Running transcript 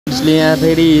पुलिसले यहाँ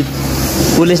फेरि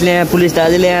पुलिस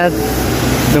दाजुले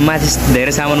यहाँ माथि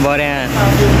धेरै सामान भर्यो यहाँ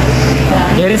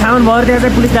धेरै सामान भर्यो त्यहाँ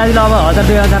चाहिँ पुलिस दाजुले अब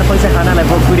 1000-2000 पैसा खानालाई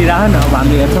पुरिराख न अब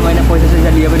हामीले हेर्छौँ होइन पैसा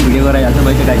लियो पनि भिडियो गराइहाल्छौँ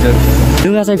पैसा गाइजहरू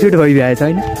ढुङ्गा चाहिँ फिट भइरहेछ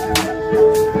होइन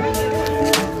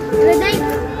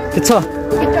के छ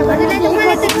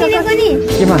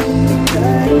केमा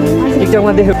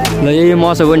टिकटकमा देख्यो ल यो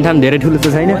महोत्सव गर्ने ठाउँ धेरै ठुलो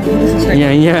त छैन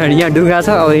यहाँ ढुङ्गा छ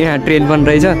अब यहाँ ट्रेन पनि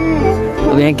रहेछ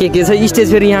अब यहाँ के छ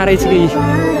स्टेज फेरि यहाँ रहेछ कि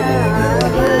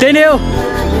त्यही नै हो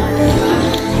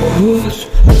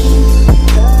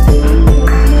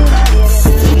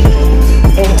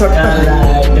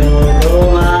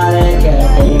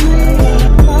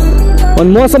अनि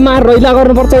मौसममा रैला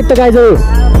गर्नुपर्छ एक त गाइजहरू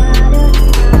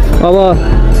अब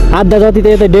आधा जति त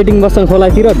यता डेटिङ बस्छन्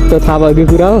खोलातिर त्यो थाहा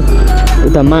भएको कुरा हो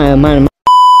उता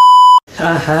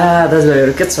आहा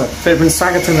दाजुभाइहरू के छ फेरि पनि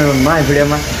स्वागत छ मेरो नयाँ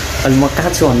भिडियोमा अहिले म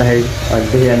कहाँ छु भन्दाखेरि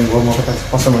देखिहाल्नु भयो म कता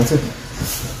पसलमा छु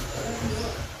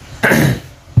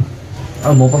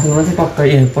अब म पसलमा चाहिँ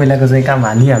पक्कै पहिलाको चाहिँ काम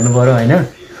हालिहाल्नु पऱ्यो होइन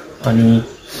अनि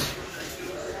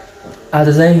आज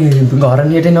चाहिँ घर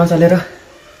नेटै नचलेर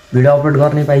भिडियो अपलोड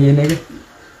गर्ने पाइएन कि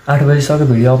 8 बजीसक्यो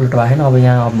भिडियो अपलोड राखेन अब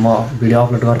यहाँ अब म भिडियो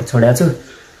अपलोड गरेर छोडेको छु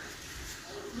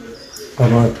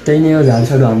अब त्यही नै हो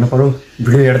झालसालु हाल्नु पऱ्यो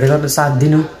भिडियो हेर्दै गर्दा साथ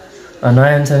दिनु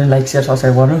नयाँ अनुसार लाइक सेयर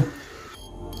सब्सक्राइब गर्नु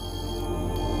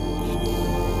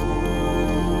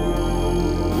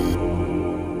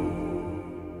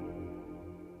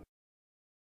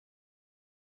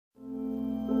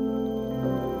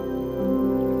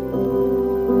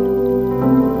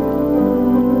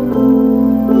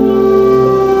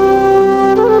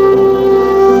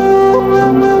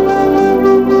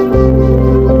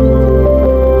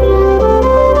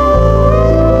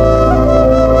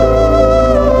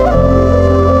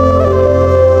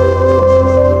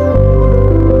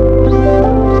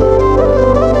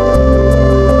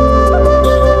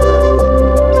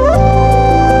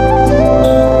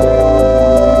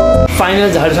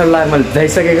झाडसाड लाएर मैले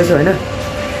जाइसकेको छु होइन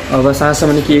अब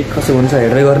साँझसम्म के कसो हुन्छ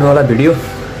हेर्दै गर्नु होला भिडियो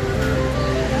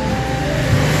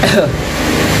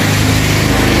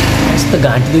यस्तो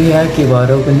घाँटी दुख्यो के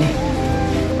भएर पनि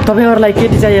तपाईँहरूलाई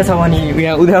केटी चाहिएको छ भने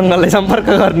यहाँ उदय अङ्कललाई सम्पर्क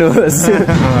गर्नुहोस्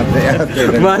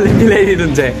उहाँले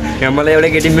मिलाइदिनुहुन्छ यहाँ मलाई एउटा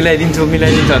केटी मिलाइदिन्छ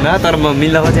होइन तर म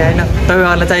मिल्दाको चाहिँ होइन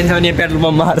तपाईँहरूलाई चाहिन्छ भने पेट्रोल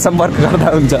पम्पमा सम्पर्क गर्दा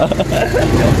हुन्छ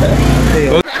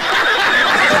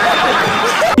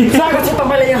स्वागत छ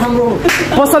तपाईँले यहाँ हाम्रो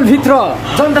पसलभित्र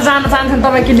जनता जान चाहन्छन्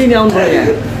तपाईँ के लिने आउनु पर्यो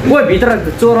यहाँ ओ भित्र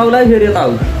चोर आउला फेरि यता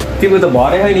आऊ तिम्रो त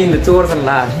भरे होइन चोर छन्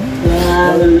ला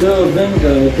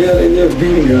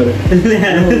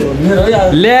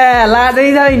ल्या लाजै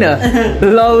छैन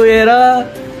लौएर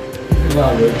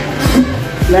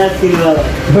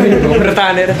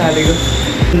तानेर थालेको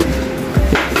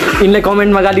यिनलाई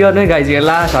कमेन्टमा गाली गर्नु है गाइज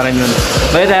ला हराइनु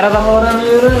भाइ हेर त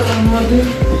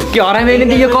के हराइँदैन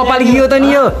नि यो कपाल कि यो त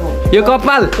नि यो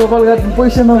कपाल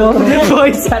पैसा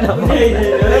पैसा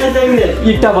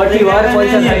इट्टा भट्टी भएर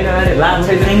पैसा छैन अरे लाभ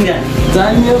छैन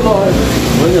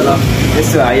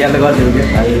यसो हाइहाल्नु गरिदिनु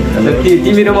क्या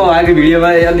तिमी र म भएको भिडियोमा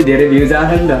अलि धेरै भ्युज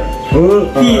आएको नि त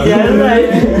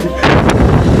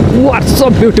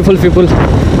वाट्सअप ब्युटिफुल पिपुल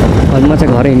अहिले म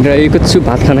चाहिँ घर हिँडिरहेको छु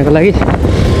भात खानको लागि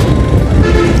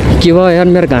के भयो यार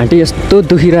मेरो घाँटी यस्तो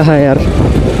दुखिरह यार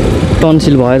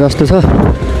टन्सिल भयो जस्तो छ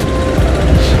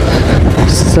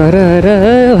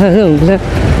सररा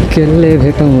केले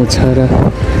भेटाउँछ र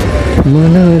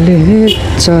मनले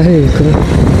चाहेको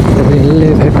बेलले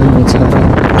भेटाउँछ र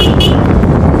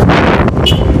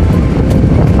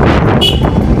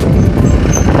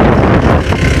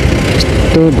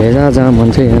यस्तो भेजा जाम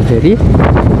हुन्छ यहाँ फेरि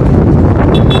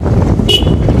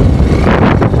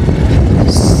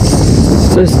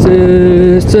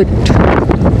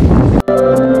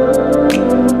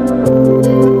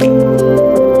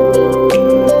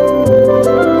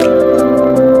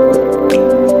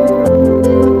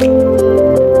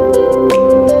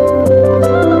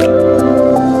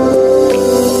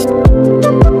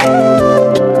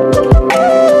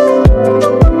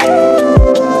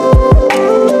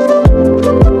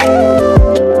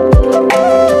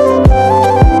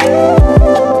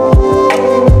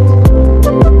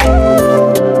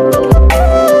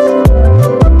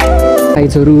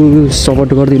गाइजहरू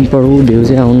सपोर्ट गरिदिनु पर्यो भ्यू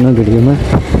चाहिँ आउनु भिडियोमा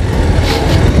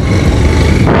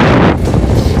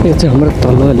यो चाहिँ हाम्रो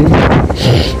तल अलि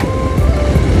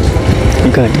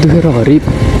घाँटी दुखेर हरि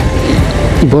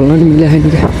बोल्न नि मिलाएन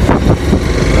क्या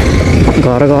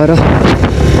घर गएर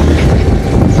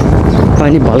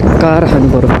पानी भल्काएर खानु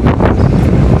पर्यो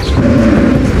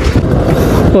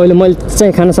अहिले मैले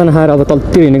चाहिँ खानासाना खाएर अब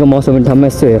तलतिर हिँडेको मौसम ठाउँमा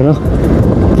यसो हेर्न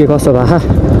के कसो भए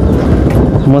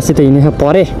मसित हिँडेको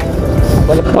परे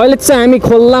अहिले चाहिँ हामी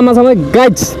खोलामा छौँ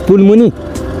गाइज पुलमुनि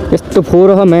यस्तो फोहोर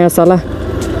छ माया साला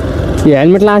यो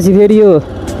हेलमेट लासी फेरि यो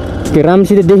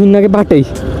राम्रोसित देखिन्न कि बाटै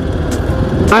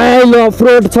अहिले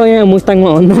अफरोड छ यहाँ मुस्ताङमा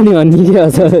भन्दा नि भन्ने के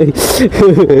छ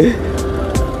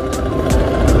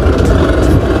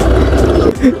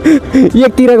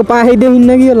एकतिरको पाखै देखिन्न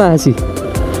कि यो लासी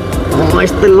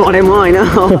यस्तो लडे म होइन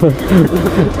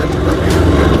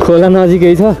खोला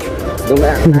नजिकै छ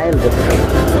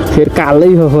फेरि कालै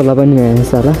छ खोला पनि माया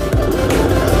साला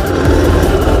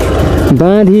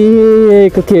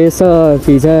बाँधिएको केस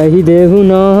पिछाइदेऊ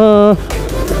न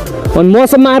अनि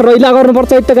मौसममा रैला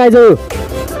गर्नुपर्छ यता गाइजो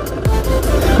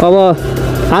अब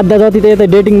आधा जति त यता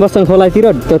डेटिङ बस्छन् खोलातिर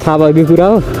त्यो थाहा भएको कुरा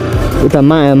हो उता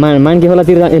मान्के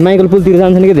खोलातिर माइकल पुलतिर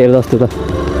जान्छन् कि धेरै जस्तो त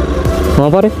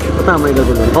परे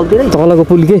तलको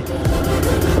पुल के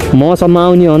मौसममा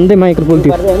आउने हो नि त माइकल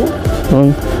पुलतिर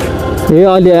ए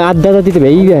अहिले आधा जति त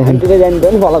भइगयो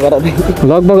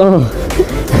लगभग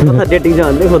डेटिङ छ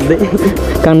भन्दै खोज्दै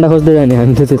कान्डा खोज्दै जाने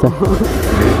हामी त त्यता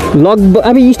लगभग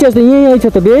अब स्टेज त यहीँ आइछ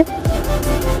त बे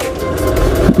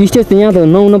स्टेज त यहाँ त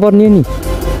नहुन पर्ने नि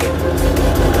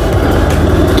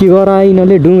के गर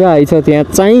आइनले ढुङ्गा आइछ त्यहाँ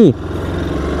चाहिँ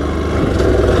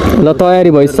ल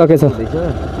तयारी भइसकेछ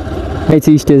आइछ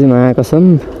स्टेजमा आएको छन्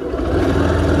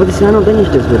सानो त नि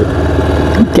स्टेज फेरि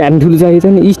क्यान ठुलो चाहिएको छ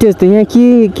नि स्टेज त यहाँ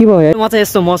के भयो म चाहिँ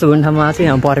यस्तो मसो हुने ठाउँमा चाहिँ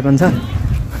यहाँ परेको हुन्छ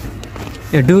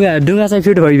यो ढुङ्गा चाहिँ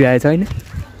फिट भइभएछ होइन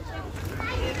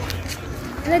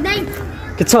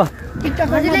के छ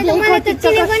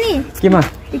केमा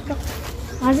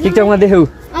टिकटकमा देख्यौ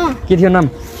के थियो नाम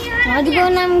हजुरको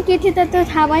नाम के थियो त त्यो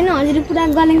थाहा भएन हजुर पुरा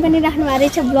गलिङ पनि राख्नु भएको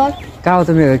रहेछ ब्लग कहाँ हो त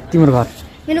तिम्रो घर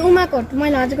मेरो उमाकोट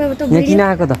मैले हजुरको त यहाँ किन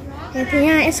आएको त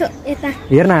यहाँ यसो यता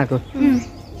हेर्न आएको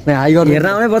हाई गर्नु हेर्न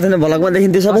आउनै पर्दैन भ्लगमा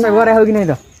देखिन्थ्यो सब्सक्राइब गरेको कि नै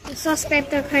त सब्स्क्राइब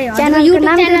त खै च्यानल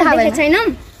युट्युब च्यानल थाहा भएको छैन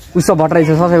उत्सव भट्टराई छ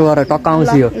सब्स्क्राइब गरेर टक्क आउँछ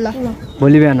यो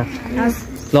भोलि बिहान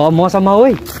ल मौसममा हो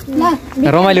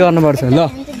रमाइलो गर्नुपर्छ ल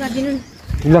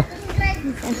ल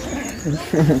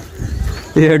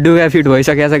यो डुगा फिट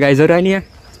भइसकेको छ गाइजहरू होइन यहाँ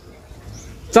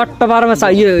चट्ट पारमा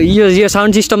यो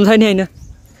साउन्ड सिस्टम छ नि होइन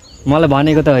मलाई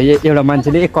भनेको त एउटा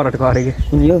मान्छेले 1 करोडको अरे कि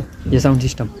यो साउन्ड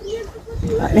सिस्टम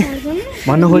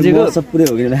भन्न खोजेको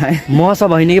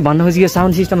मसब होइन कि भन्न खोजेको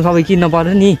साउन्ड सिस्टम सबै किन्न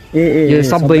पर्यो नि यो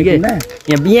सबै के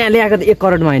यहाँ ल्याएको त 1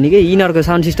 करोडमा होइन कि यिनीहरूको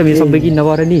साउन्ड सिस्टम यो सबै किन्न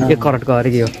पर्यो नि 1 करोडको अरे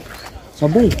कि हो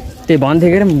सबै त्यही भन्थ्यो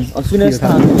के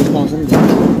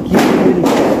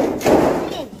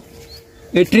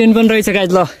ए ट्रेन पनि रहेछ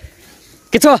गाइज ल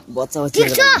के छ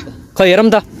खै हेरौँ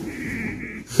त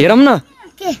हेरौँ न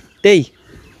त्यही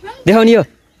देखाउने यो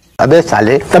अबे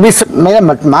साले तभी मेरा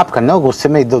माफ करना गुस्से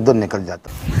में इधर उधर निकल जाता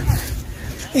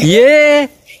ये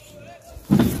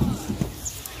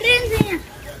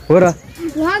हो र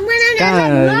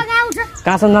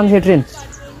कहाँसम्म जान्छ ट्रेन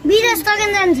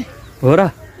हो र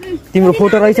तिम्रो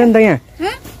फोटो रहेछ नि त यहाँ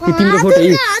कि तिम्रो फोटो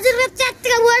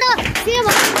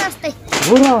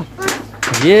हो र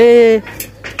ए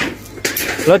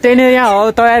ल त्यही नै यहाँ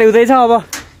हो तयारी हुँदैछ अब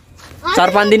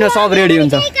 4-5 दिनमा सब रेडी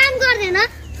हुन्छ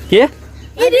के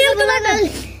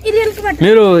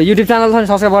मेरो युट्युब च्यानल छ नि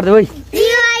सब्स्क्राइब गरिदेऊ है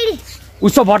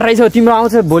उत्सव भट्टराई छ तिम्रो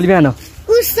आउँछ भोलि बिहान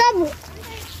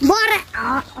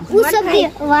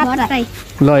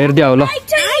ल हेरिदियो ल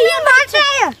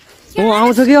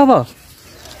आउँछ कि अब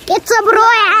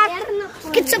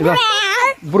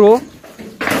ब्रो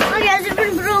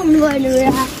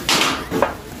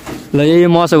ल यही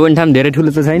मसो भन्ने ठाउँ धेरै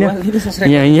ठुलो त छैन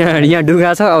यहाँ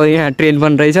डुगा छ अब यहाँ ट्रेन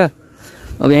पनि रहेछ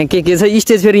अब यहाँ के छ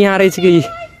स्टेज फेरि यहाँ रहेछ कि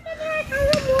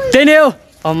त्यही नै हो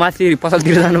अब माथि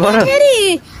पसलतिर जानु पर्यो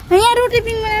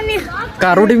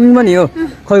कहाँ रोटी पिङ पनि हो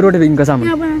खै रोटी पिङको सामान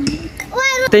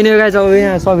त्यही नै गाइस अब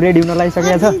यहाँ सब रेडी हुन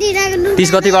लागिसकेको छ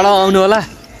 30 गतिबाट आउनु होला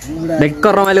ढेक्क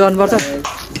रमाइलो गर्नुपर्छ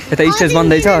यता स्टेज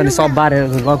बन्दैछ अनि सब बारेर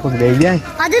गएको भ्याइदिए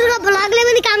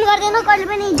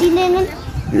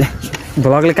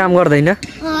भ्लगले काम गर्दैन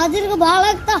हजुरको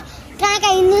भ्लग त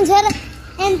कहाँ हिँड्नुहुन्छ र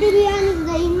एनपीबी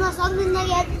हिँड्न सक्दैन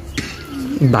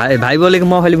भाइ बोलेको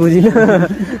म अहिले बुझिन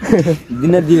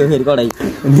दिन दियो फेरि कडाइ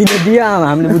दिन दियो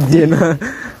हामीले बुझिएन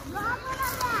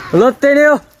ल त्यही नै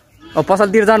हो अब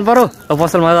पसलतिर जानु पर्यो अब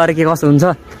पसलमा गएर के कसो हुन्छ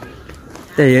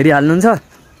त्यही हेरिहाल्नुहुन्छ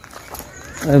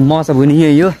मसब हुने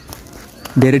यही हो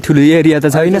धेरै ठुलो एरिया त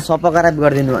छैन सब्स्क्राइब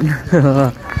गरिदिनु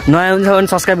नयाँ हुन्छ भने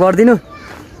सब्स्क्राइब गरिदिनु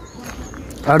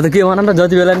अरू त के भनौँ त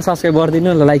जति बेला पनि सब्स्क्राइब गरिदिनु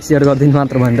ल लाइक सेयर गरिदिनु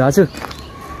मात्र भनिरहेको छु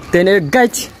त्यही नै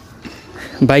गाइज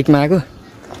बाइकमा आएको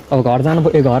अब घर जानु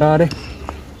घर अरे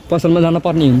पसलमा जानु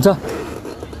पर्ने हुन्छ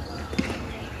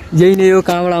यही नै हो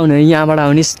कहाँबाट आउने यहाँबाट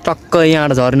आउने टक्क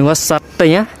यहाँबाट झर्नु भयो सट्ट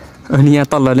यहाँ अनि यहाँ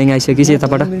तल्लो लिङ आइसकेपछि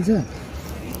यताबाट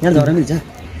यहाँ झर्न मिल्छ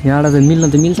यहाँबाट चाहिँ मिल्न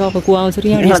त मिल्छ अब को आउँछ र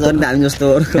यहाँ यहाँ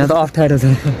त अप्ठ्यारो छ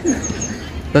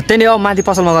र त्यही अब माथि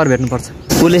पसलमा गएर भेट्नुपर्छ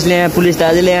पुलिस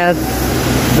दाजुले यहाँ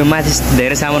माथि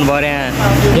धेरै सामान भयो यहाँ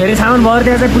धेरै सामान भयो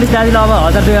त्यहाँ चाहिँ पुलिस दाजुले अब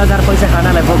 1000-2000 पैसा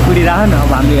खानालाई पुरिराख न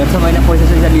अब हामीले हेर्छौँ होइन पैसा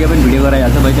लियो पनि भिडियो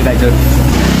गराइहाल्छ पैसा गाइजहरू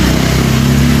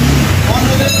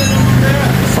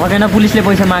सकेन पुलिसले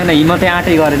पैसा माग्न हिम्मतै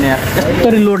आँटै गरेन यार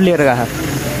यत्रो लोड लिएर गएको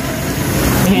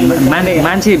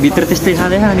मान्छे भित्र त्यस्तै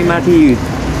खाँदैछ अनि माथि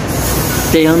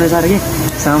त्यही अनुसार कि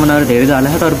सामानहरू धेरै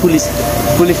झर्लेछ तर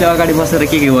पुलिसले अगाडि बसेर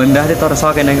के भनिरहेको थियो तर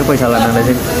सकेन कि पैसा लानलाई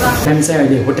चाहिँ हामी चाहिँ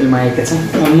अहिले होटलमा आएका छौँ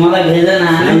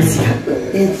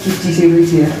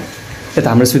यता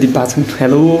हाम्रो सुदीप पा छन्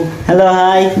हेलो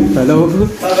हाई हेलो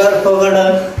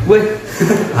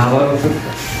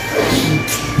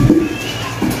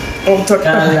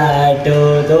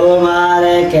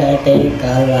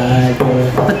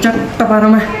चट्ट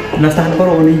पारोमा नस्तान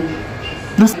पराउने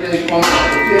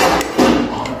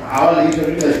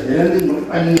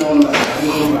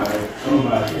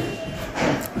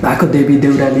भएको देवी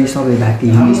देउराली सबै भाकी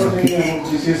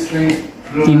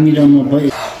तिमी र म भयो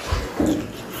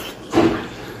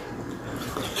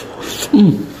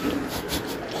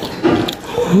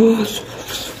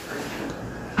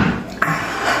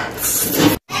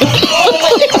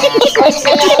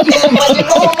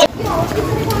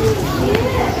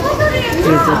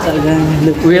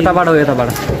यताबाट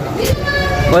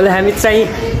अहिले हामी चाहिँ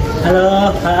हेलो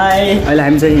हाई अहिले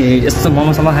हामी चाहिँ यस्तो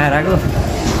मोमोसम्म खाएर आएको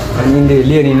अनि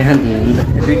लिएर हिँड्ने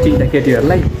 2-3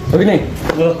 केटीहरूलाई हो कि नै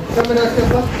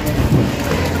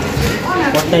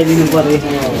बताइदिनु पर्यो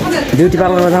ब्युटी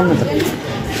पार्लरमा जाऊँ न त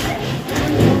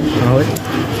हो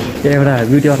त्यहाँ एउटा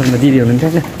ब्युटी पार्लरमा दिदी हुनुहुन्थ्यो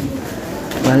होइन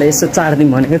उहाँले यसो 4 दिन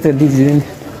भनेको त्यो दिदीले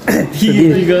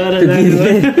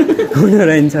हुनु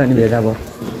रहन्छ अनि भेट अब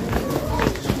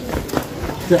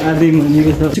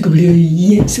भिडियो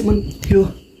यहीँसम्म थियो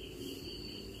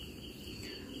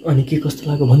अनि के कस्तो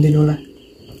लाग्यो भनिदिनु होला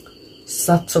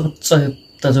साथ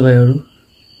दाजुभाइहरू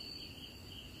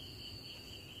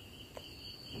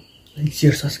लाइक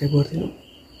सेयर सब्सक्राइब गरिदिनु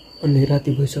अनि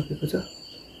राति भइसकेको छ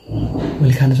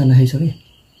मैले खानासाना खाइसकेँ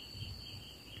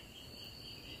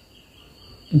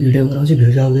भिडियो बनाउँछु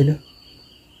भ्युज आउँदैन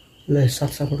ल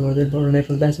साथ सपोर्ट गरिदिनु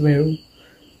नेपाल दाजुभाइहरू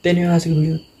त्यही नै आजको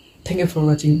video thank you for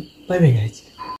watching by by guys